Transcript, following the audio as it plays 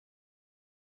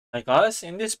Hi guys,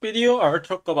 in this video I'll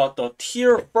talk about the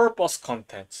tier 4 bus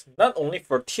contents. Not only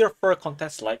for tier 4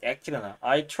 contents like Akirana,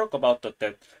 I talk about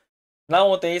that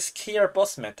nowadays KR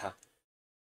bus meta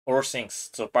or things.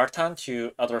 So Bartan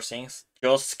to other things,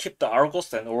 just skip the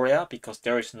Argos and Aurea because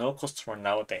there is no customer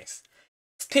nowadays.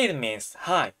 Speed means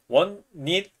high,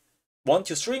 need 1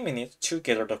 to 3 minutes to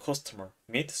gather the customer,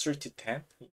 mid 3 to 10,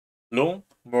 long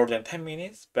more than 10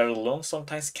 minutes, very long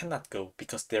sometimes cannot go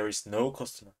because there is no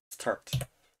customer. Start.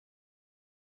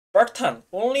 Bartan,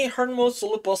 only hard mode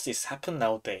solo bosses happen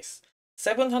nowadays.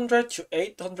 700 to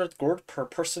 800 gold per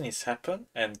person is happen,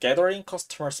 and gathering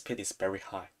customer speed is very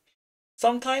high.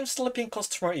 Sometimes sleeping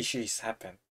customer issues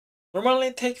happen.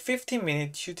 Normally take 15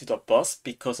 minutes to do the boss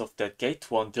because of that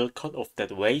gate 1 deal cut of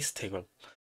that way stagger.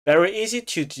 Very easy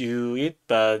to do it,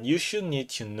 but you should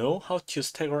need to know how to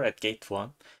stagger at gate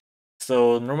 1.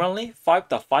 So normally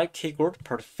 5.5k gold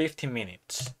per 15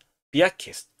 minutes.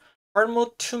 Biakist, hard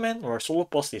mode 2-man or solo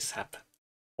bosses happen.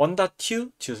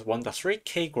 1.2 to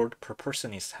 1.3k gold per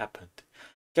person is happened.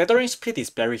 Gathering speed is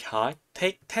very high,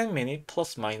 take 10 minutes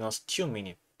plus minus 2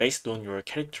 minutes based on your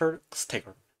character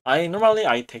stagger. I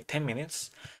take 10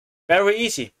 minutes. Very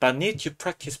easy, but need to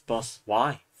practice boss.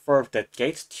 Why? For that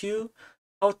gate 2,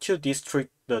 how to destroy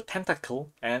the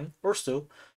tentacle, and also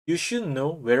you should know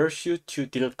where should to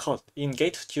deal cut. In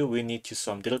gate 2 we need to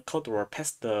some deal cut or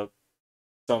pass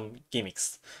some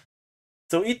gimmicks.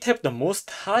 So it have the most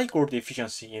high gold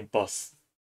efficiency in boss.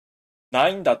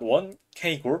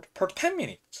 9.1k gold per 10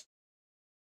 minutes.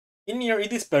 In here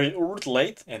it is very old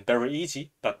late and very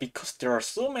easy, but because there are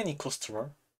so many customers,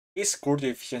 its gold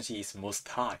efficiency is most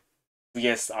high.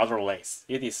 Vs other lays.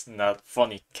 It is not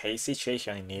funny case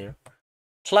situation in here.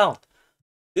 Clown.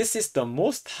 This is the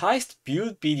most highest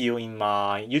viewed video in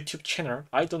my YouTube channel.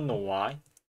 I don't know why.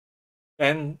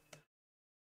 And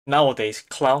nowadays,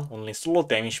 Clown only solo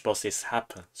damage bosses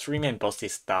happen. 3-man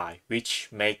bosses die, which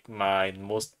make my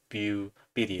most viewed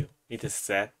video. It is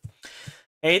sad.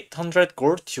 800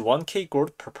 gold to 1k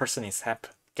gold per person is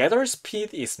happen. Gather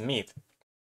speed is mid.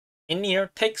 In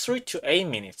here, take 3 to 8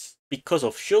 minutes because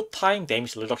of short time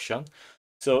damage reduction.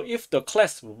 So if the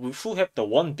class who have the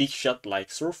one big shot like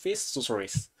Surface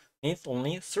Sorceress needs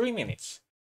only 3 minutes.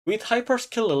 With hyper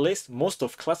skill release, most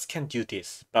of class can do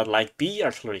this, but like B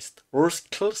artillerist, all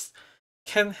skills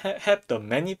can have the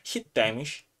many hit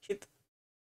damage, hit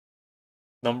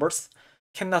numbers,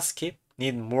 cannot skip,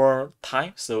 need more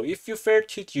time. So if you fail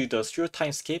to do the short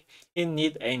time skip, it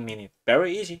need 8 minutes.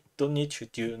 Very easy, don't need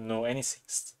to know anything.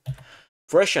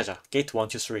 Freshaja, gate 1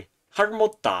 to 3. Hard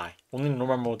mode die, only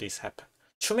normal mode is happen.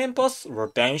 2-man boss or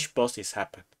damage boss is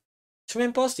happen.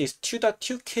 2-man boss is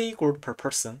 2.2k gold per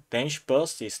person, damage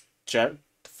boss is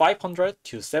 500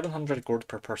 to 700 gold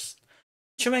per person.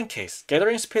 2-man case,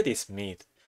 gathering speed is mid.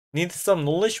 Need some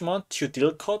knowledge to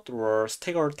deal cut or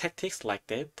stagger tactics like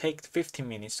that, take 15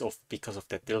 minutes off because of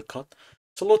that deal cut.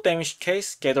 Solo damage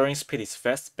case, gathering speed is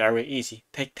fast, very easy,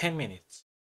 take 10 minutes.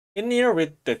 In here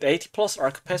with that 80 plus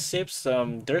arc passives,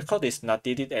 deal cut is not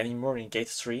needed anymore in gate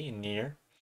 3 in here.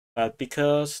 But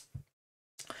because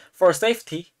for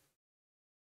safety,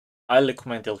 I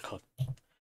recommend deal cut.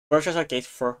 Versus are gate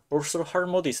 4, also hard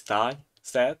mode is die,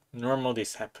 sad, normal mode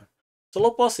is happen.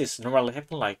 Solo boss is normally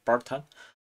happen like Bartan.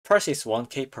 Price is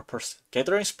 1k per person.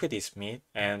 Gathering speed is mid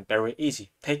and very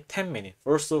easy. Take 10 minutes.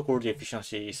 Also gold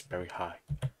efficiency is very high.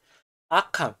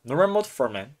 Akan, normal mode for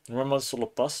man, normal mode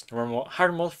solo boss, normal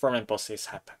hard mode for man bosses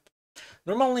happen.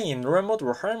 Normally in normal mode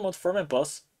or hard mode for man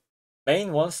boss,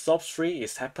 main 1 sub 3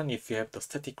 is happen if you have the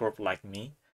static group like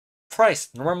me. Price,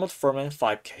 normal mode for man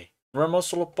 5k. Normal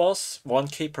solo boss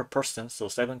 1k per person, so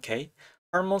 7k.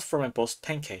 Hard mode for man boss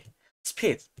 10k.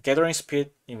 Speed, gathering speed,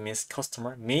 it means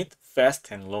customer, mid,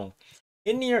 fast, and long.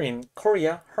 In here in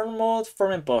Korea, hard mode for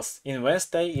man boss, in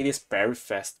Wednesday it is very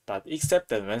fast, but except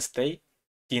that Wednesday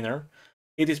dinner,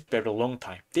 it is very long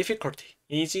time. Difficulty,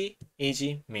 easy,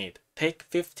 easy, mid. Take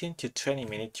 15 to 20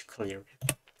 minutes to clear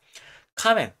it.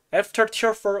 Comment, after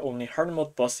tier 4 only hard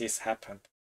mode bosses happen.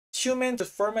 2-man to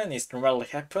 4-man is normally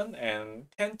happen and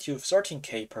 10 to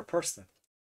 13k per person.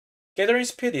 Gathering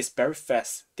speed is very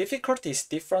fast. Difficulty is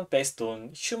different based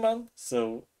on human,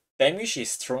 so damage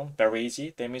is strong, very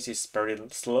easy. Damage is very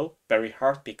slow, very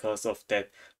hard because of that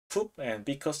poop and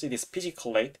because it is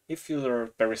physical late. If you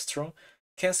are very strong,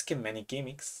 can skip many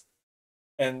gimmicks.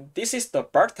 And this is the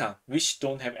Bartan, which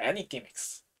don't have any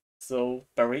gimmicks. So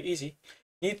very easy.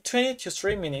 Need 20 to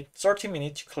 3 minutes, 30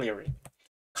 minutes to clear it.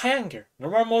 Kayangir,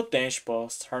 normal mode damage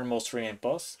boss, hard mode 3-man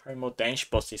boss, hard mode damage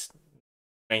boss is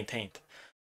maintained.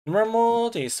 Normal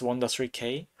mode is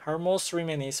 1.3k, hard mode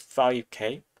 3-man is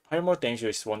 5k, hard mode danger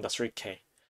is 1.3k.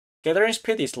 Gathering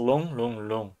speed is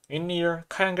long. In here,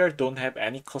 Kayanger don't have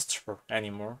any customer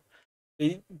anymore.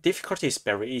 The difficulty is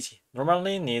very easy.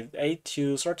 Normally need 8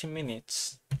 to 13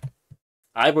 minutes.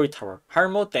 Ivory Tower.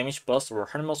 Hard mode damage bus or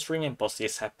hard mode streaming bus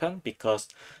is happen because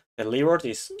the reward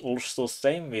is also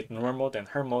same with normal mode and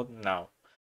hard mode now.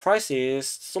 Price is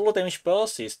solo damage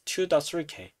bus is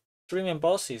 2.3k. Streaming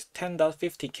bus is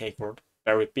 10.50k gold.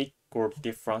 Very big gold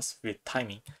difference with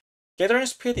timing. Gathering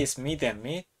speed is mid and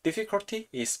mid. Difficulty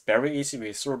is very easy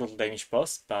with solo damage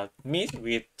bus, but mid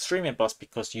with streaming bus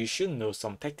because you should know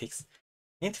some tactics.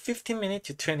 Need 15 minutes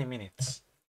to 20 minutes.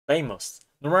 Famous.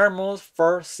 Normal mode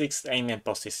for 6 aiming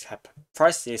bosses happen.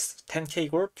 Price is 10k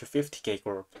gold to 50k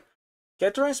gold.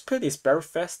 Gathering speed is very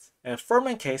fast, and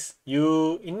Foreman case,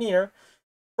 you in here,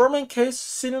 Foreman case,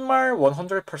 Silmar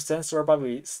 100% survival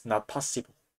is not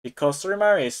possible. Because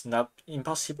Silmar is not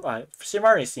impossible,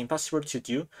 Silmar is impossible to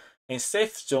do, and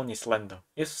safe zone is random.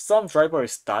 If some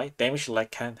drivers die, damage lag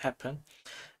can happen,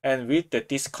 and with the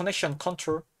disconnection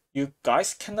control, you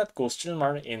guys cannot go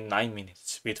Silmar in 9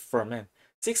 minutes with 4 men.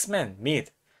 6 men mid.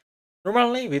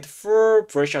 Normally with 4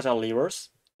 Breshata levers,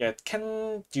 it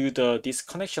can do the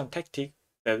disconnection tactic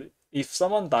that if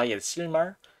someone die at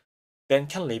Silmar, then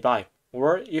can revive.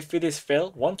 Or if it is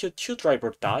fail, 1 to 2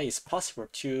 driver die is possible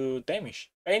to damage.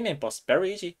 Aiming boss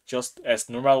very easy, just as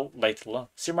normal late run.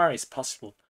 Silmar is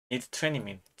possible, need 20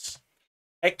 minutes.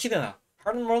 Echidna,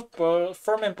 hard mode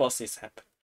 4-man bosses happen.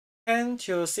 10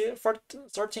 to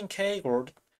 13k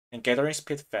gold and gathering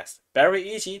speed fast.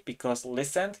 Very easy because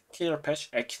recent killer patch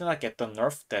Echidna get the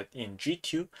nerf that in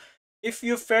G2. If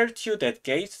you fail to that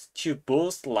gate to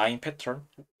boost line pattern,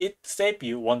 it save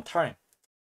you 1 time.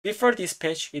 Before this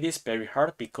patch, it is very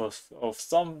hard because of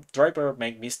some driver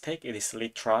make mistake, it is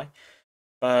retry.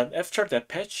 But after that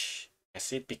patch,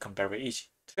 yes, it become very easy.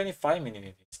 25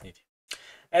 minutes is needed.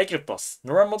 Agile boss,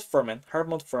 normal mode foreman, hard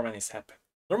mode foreman is happen.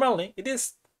 Normally, it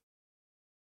is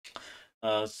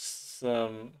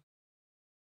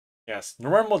yes,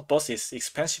 normal mode boss is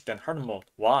expensive than hard mode.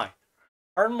 Why?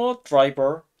 Hard mode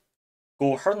driver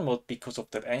go hard mode because of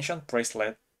that ancient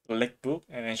bracelet, leg book,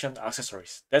 and ancient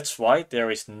accessories. That's why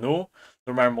there is no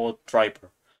normal mode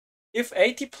driver. If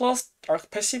 80 plus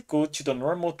arc passive go to the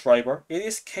normal driver, it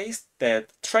is case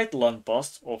that trade run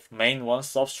boss of main one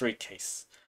sub 3 case.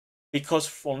 Because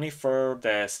only for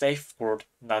the safeguard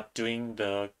not doing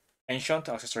the ancient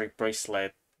accessory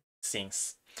bracelet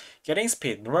things. Getting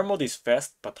speed, normal mode is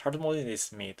fast, but hard mode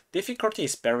is mid. Difficulty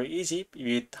is very easy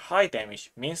with high damage,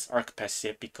 means arc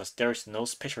passive because there is no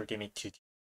special damage to do.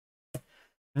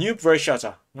 New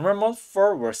Breshata, normal mode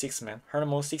 4 or 6 man, hard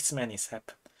mode 6 man is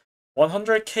happen.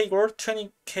 100k gold,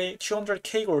 20k,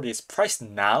 200k gold is priced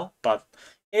now, but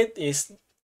it is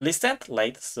recent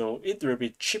late, so it will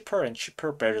be cheaper and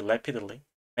cheaper very rapidly,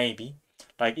 maybe.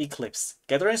 Like Eclipse.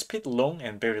 Gathering speed long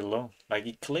and very long. Like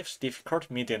Eclipse,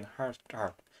 difficult, mid, and hard.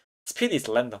 Speed is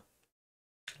random.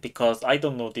 Because I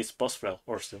don't know this boss well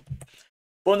also.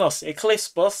 Bonus, Eclipse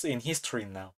boss in history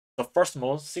now. The first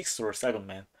mode, 6 or 7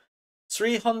 man.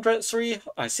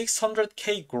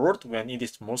 600k gold when it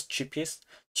is most cheapest.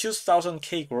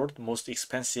 2000k gold most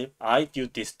expensive. I do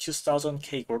this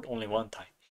 2000k gold only one time.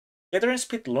 Gathering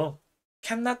speed long.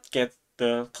 Cannot get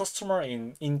the customer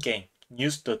in-game.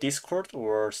 Use the Discord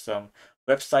or some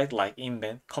website like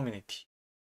Inban community.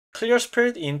 Clear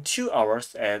speed in 2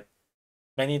 hours at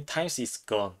many times is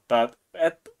gone, but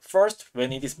at first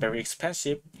when it is very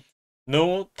expensive,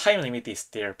 no time limit is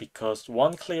there because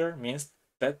 1 clear means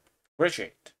that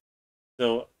graduate.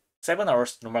 So 7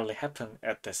 hours normally happen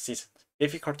at the season.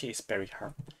 Difficulty is very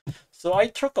hard. So I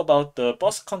talk about the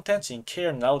boss contents in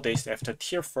KR nowadays after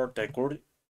tier 4 the gold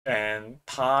and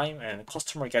time and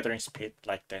customer gathering speed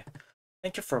like that.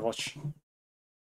 Thank you for watching.